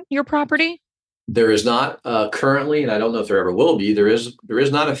register then your property? There is not currently, and I don't know if there ever will be. There is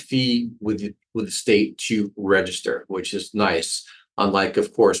not a fee with the state to register, which is nice. Unlike,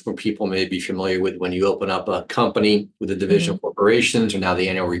 of course, when people may be familiar with when you open up a company with a division of corporations, or now the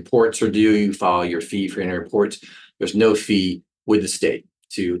annual reports are due, you file your fee for annual reports. There's no fee with the state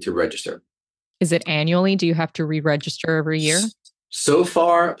to register. Is it annually? Do you have to re-register every year? So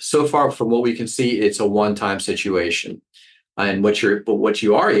far, from what we can see, it's a one-time situation. And what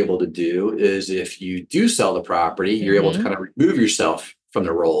you are able to do is, if you do sell the property, you're able to kind of remove yourself from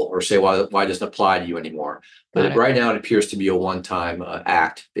the role, or say why it doesn't apply to you anymore. But right now, it appears to be a one-time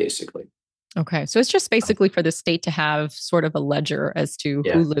act, basically. Okay, so it's just basically for the state to have sort of a ledger as to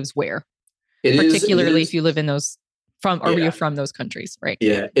who lives where, particularly if you live in those you're from those countries, right?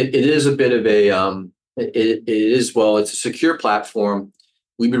 Yeah, it is a bit of a it's a secure platform.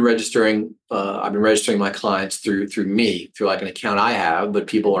 We've been registering. I've been registering my clients through like an account I have, but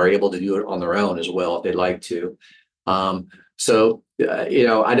people are able to do it on their own as well if they'd like to. I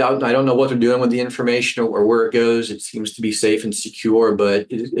don't know what they're doing with the information or where it goes. It seems to be safe and secure, but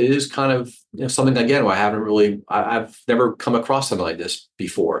it is kind of something, again, where I've never come across something like this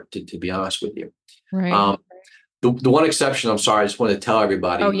before, to be honest with you. Right. The one exception, I'm sorry, I just want to tell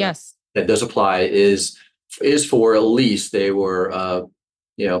everybody. Oh, yes. That does apply is for at least they were,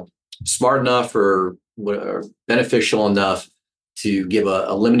 smart enough or beneficial enough to give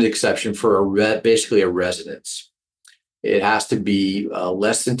a limited exception for basically a residence. It has to be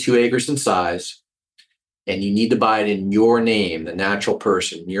less than 2 acres in size, and you need to buy it in your name, the natural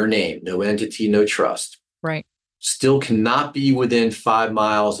person, your name, no entity, no trust. Right. Still cannot be within 5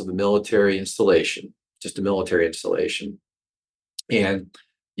 miles of a military installation, just a military installation. And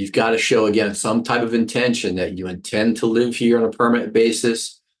you've got to show, again, some type of intention that you intend to live here on a permanent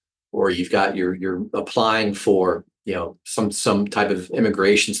basis, or you're applying for, some type of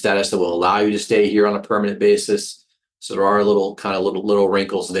immigration status that will allow you to stay here on a permanent basis. So there are little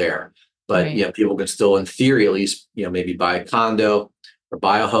wrinkles there, but right. People can still, in theory, at least, maybe buy a condo or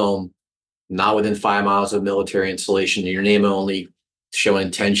buy a home, not within 5 miles of military installation, in your name only, show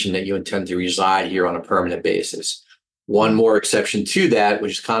intention that you intend to reside here on a permanent basis. One more exception to that,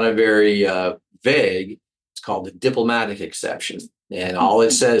 which is kind of very vague, it's called the diplomatic exception. And all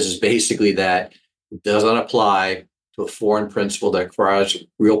it says is basically that it does not apply to a foreign principal that acquires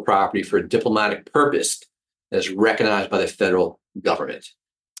real property for a diplomatic purpose that is recognized by the federal government.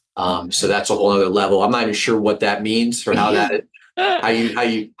 So that's a whole other level. I'm not even sure what that means or how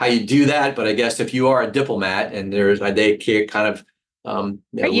you do that. But I guess if you are a diplomat and they kind of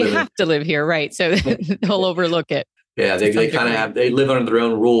you have to live here, right? So they'll overlook it. Yeah, they kind of they live under their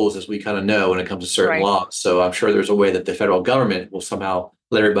own rules, as we kind of know when it comes to certain laws. So I'm sure there's a way that the federal government will somehow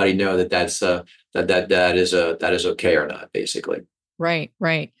let everybody know that that is okay or not, basically. Right.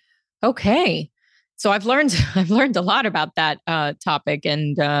 Okay. So I've learned a lot about that topic,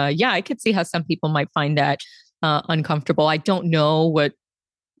 and I could see how some people might find that uncomfortable. I don't know what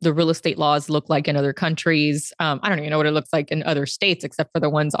the real estate laws look like in other countries. I don't even know what it looks like in other states, except for the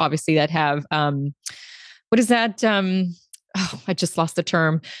ones obviously that have what is that? I just lost the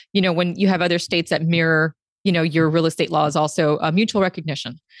term. When you have other states that mirror, your real estate laws, also mutual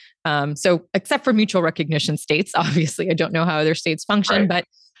recognition. So except for mutual recognition states, obviously, I don't know how other states function, but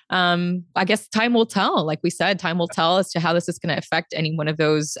I guess time will tell. Like we said, time will tell as to how this is going to affect any one of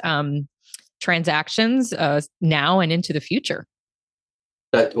those transactions now and into the future.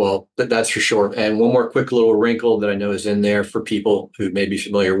 That's for sure. And one more quick little wrinkle that I know is in there for people who may be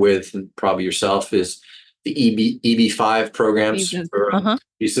familiar with, and probably yourself, is the EB-5 programs Jesus. for Uh-huh.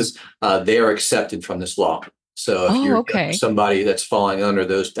 visas. They are accepted from this law. So if Oh, you're okay. somebody that's falling under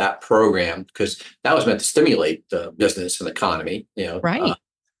that program, because that was meant to stimulate the business and economy, Right.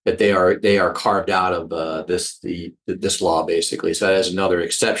 that they are carved out of this law basically. So that is another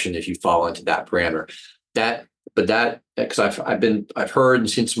exception if you fall into that parameter. That but that because I've heard and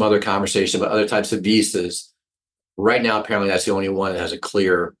seen some other conversation about other types of visas. Right now, apparently, that's the only one that has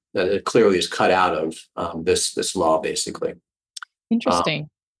that it clearly is cut out of this law basically. Interesting.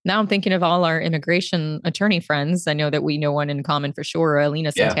 Now I'm thinking of all our immigration attorney friends. I know that we know one in common for sure,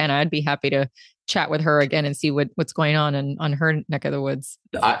 Alina Yeah, Santana. I'd be happy to chat with her again and see what's going on her neck of the woods.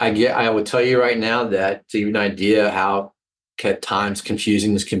 I would tell you right now that to give you an idea how at times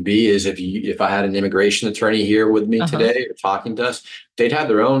confusing this can be is if I had an immigration attorney here with me Uh-huh. today or talking to us, they'd have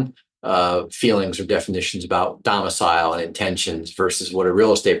their own feelings or definitions about domicile and intentions versus what a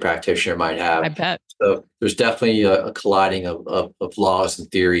real estate practitioner might I have. bet. So there's definitely a colliding of laws and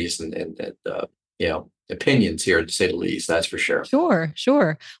theories and opinions here, to say the least. That's for sure. Sure,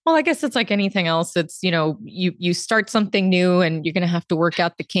 sure. Well, I guess it's like anything else. It's, you start something new and you're going to have to work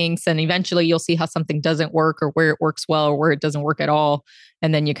out the kinks, and eventually you'll see how something doesn't work or where it works well or where it doesn't work at all.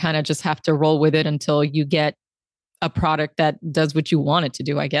 And then you kind of just have to roll with it until you get a product that does what you want it to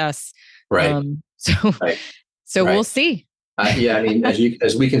do, I guess. Right. So, Right. so Right. we'll see. Yeah, I mean,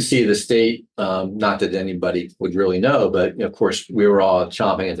 as we can see, the state, not that anybody would really know, but of course, we were all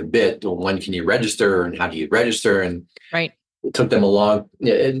chomping at the bit. Well, when can you register, and how do you register? And Right. it took them a long.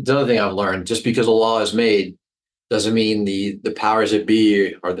 Yeah, the other thing I've learned: just because a law is made doesn't mean the powers that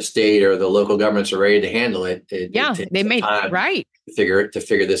be or the state or the local governments are ready to handle it. It Yeah, takes they some may. time Right. to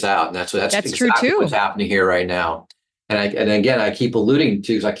figure this out, and that's That's true exactly too. what's happening here right now. And again, I keep alluding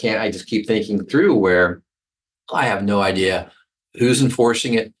to, because I just keep thinking through where I have no idea who's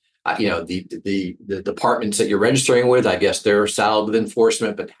enforcing it. The departments that you're registering with, I guess they're saddled with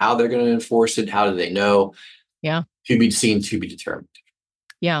enforcement, but how they're going to enforce it, how do they know? Yeah. To be seen, to be determined.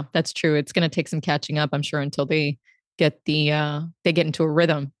 Yeah, that's true. It's going to take some catching up, I'm sure, until they get they get into a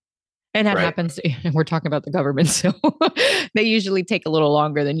rhythm. And that Right. happens. We're talking about the government, so they usually take a little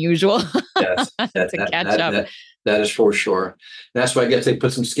longer than usual Yes, to catch up. that is for sure. And that's why I guess they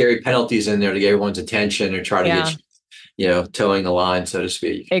put some scary penalties in there to get everyone's attention or try to Yeah. get towing the line, so to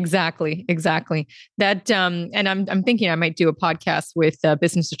speak. Exactly. That and I'm thinking I might do a podcast with a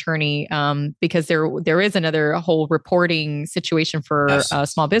business attorney because there is another whole reporting situation for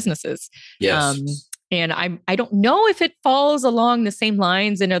Yes. small businesses. Yes. And I don't know if it falls along the same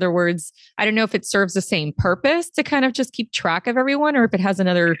lines. In other words, I don't know if it serves the same purpose to kind of just keep track of everyone, or if it has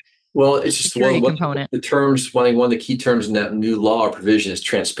another Well, it's just security component. the terms. One of the key terms in that new law or provision is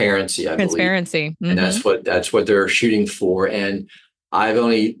transparency, I believe. Transparency. And Mhm. that's what they're shooting for. And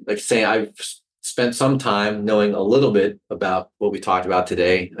I've spent some time knowing a little bit about what we talked about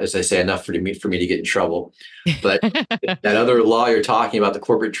today. As I say, enough for me to get in trouble. But that other law you're talking about, the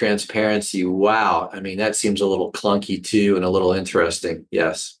corporate transparency, wow. I mean, that seems a little clunky too, and a little interesting.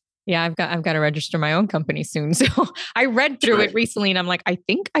 Yes. Yeah, I've got to register my own company soon. So I read through it recently and I'm like, I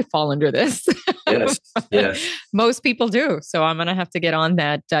think I fall under this. Yes. Yes. Most people do. So I'm going to have to get on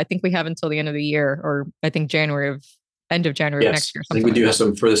that. I think we have until the end of the year, or I think end of January of Yes. next year. I think we do have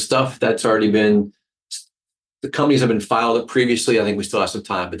some for the stuff that's already been, the companies have been filed previously. I think we still have some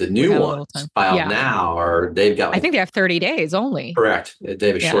time, but the new ones filed now they've got, I think they have 30 days only. Correct. They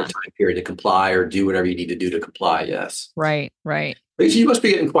have a short time period to comply or do whatever you need to do to comply. Yes. Right. Lisa, you must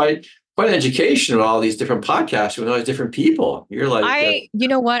be getting quite an education with all these different podcasts with all these different people. You're like, you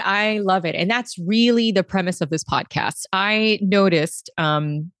know what? I love it. And that's really the premise of this podcast. I noticed,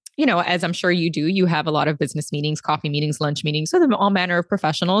 as I'm sure you do, you have a lot of business meetings, coffee meetings, lunch meetings with all manner of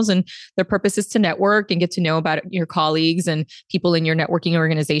professionals, and their purpose is to network and get to know about your colleagues and people in your networking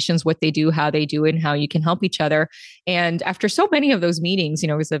organizations, what they do, how they do it, and how you can help each other. And after so many of those meetings,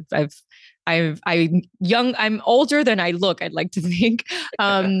 because I'm older than I look, I'd like to think.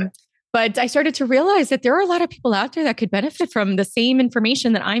 But I started to realize that there are a lot of people out there that could benefit from the same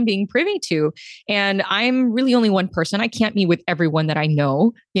information that I'm being privy to. And I'm really only one person. I can't meet with everyone that I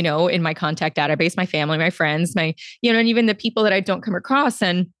know, in my contact database, my family, my friends, and even the people that I don't come across.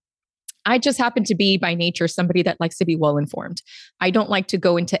 And I just happen to be by nature somebody that likes to be well informed. I don't like to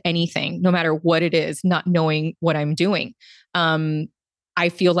go into anything, no matter what it is, not knowing what I'm doing. I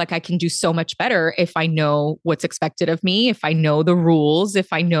feel like I can do so much better if I know what's expected of me, if I know the rules,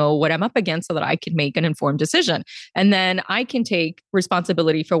 if I know what I'm up against, so that I can make an informed decision. And then I can take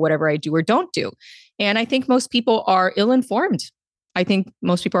responsibility for whatever I do or don't do. And I think most people are ill-informed. I think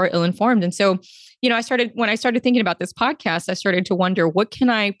most people are ill-informed. And so, when I started thinking about this podcast, I started to wonder, what can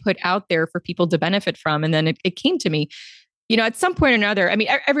I put out there for people to benefit from? And then it came to me, at some point or another, I mean,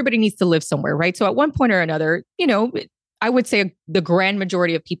 everybody needs to live somewhere, right? So at one point or another, I would say the grand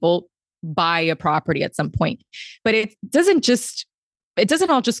majority of people buy a property at some point, but it doesn't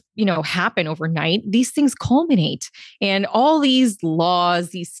all just, happen overnight. These things culminate, and all these laws,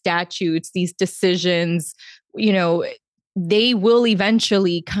 these statutes, these decisions, they will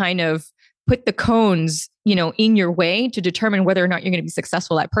eventually kind of put the cones, in your way to determine whether or not you're going to be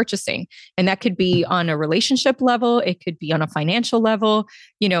successful at purchasing. And that could be on a relationship level. It could be on a financial level.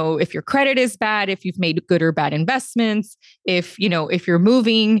 If your credit is bad, if you've made good or bad investments, if you're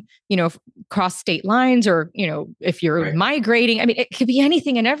moving, across state lines, or, if you're migrating, I mean, it could be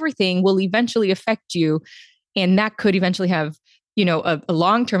anything and everything will eventually affect you. And that could eventually have, a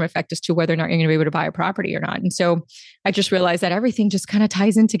long-term effect as to whether or not you're going to be able to buy a property or not. And so I just realized that everything just kind of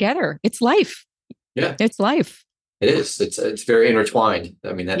ties in together. It's life. Yeah, it's life. It is. It's very intertwined.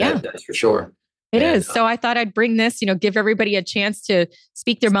 I mean, that's for sure. It is. So I thought I'd bring this, give everybody a chance to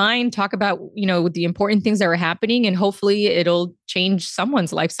speak their mind, talk about, the important things that are happening, and hopefully it'll change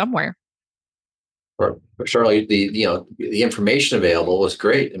someone's life somewhere. For Charlie, the information available is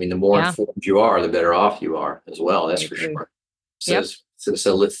great. I mean, the more informed you are, the better off you are as well. That's for sure.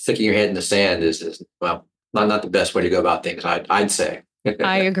 So let's sticking your head in the sand is well, not the best way to go about things, I'd say.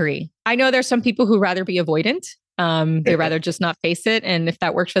 I agree. I know there's some people who rather be avoidant. They rather just not face it. And if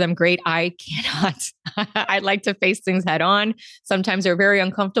that works for them, great. I cannot. I like to face things head on. Sometimes they're very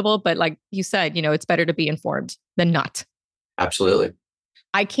uncomfortable, but like you said, it's better to be informed than not. Absolutely.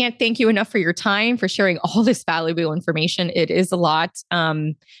 I can't thank you enough for your time, for sharing all this valuable information. It is a lot,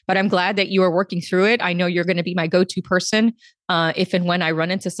 but I'm glad that you are working through it. I know you're going to be my go-to person if and when I run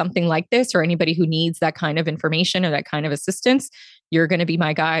into something like this, or anybody who needs that kind of information or that kind of assistance. You're going to be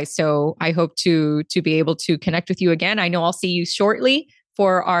my guy. So I hope to be able to connect with you again. I know I'll see you shortly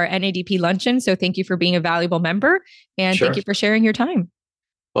for our NADP luncheon. So thank you for being a valuable member, and thank you for sharing your time.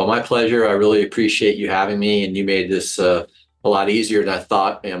 Well, my pleasure. I really appreciate you having me, and you made this a lot easier than I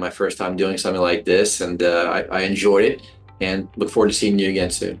thought. My first time doing something like this, and I enjoyed it, and look forward to seeing you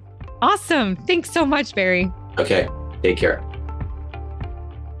again soon. Awesome. Thanks so much, Barry. Okay. Take care.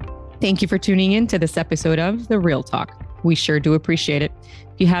 Thank you for tuning in to this episode of The Real Talk. We sure do appreciate it.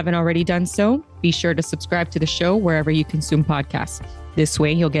 If you haven't already done so, be sure to subscribe to the show wherever you consume podcasts. This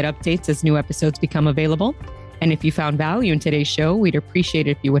way, you'll get updates as new episodes become available. And if you found value in today's show, we'd appreciate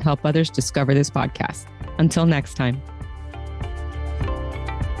it if you would help others discover this podcast. Until next time.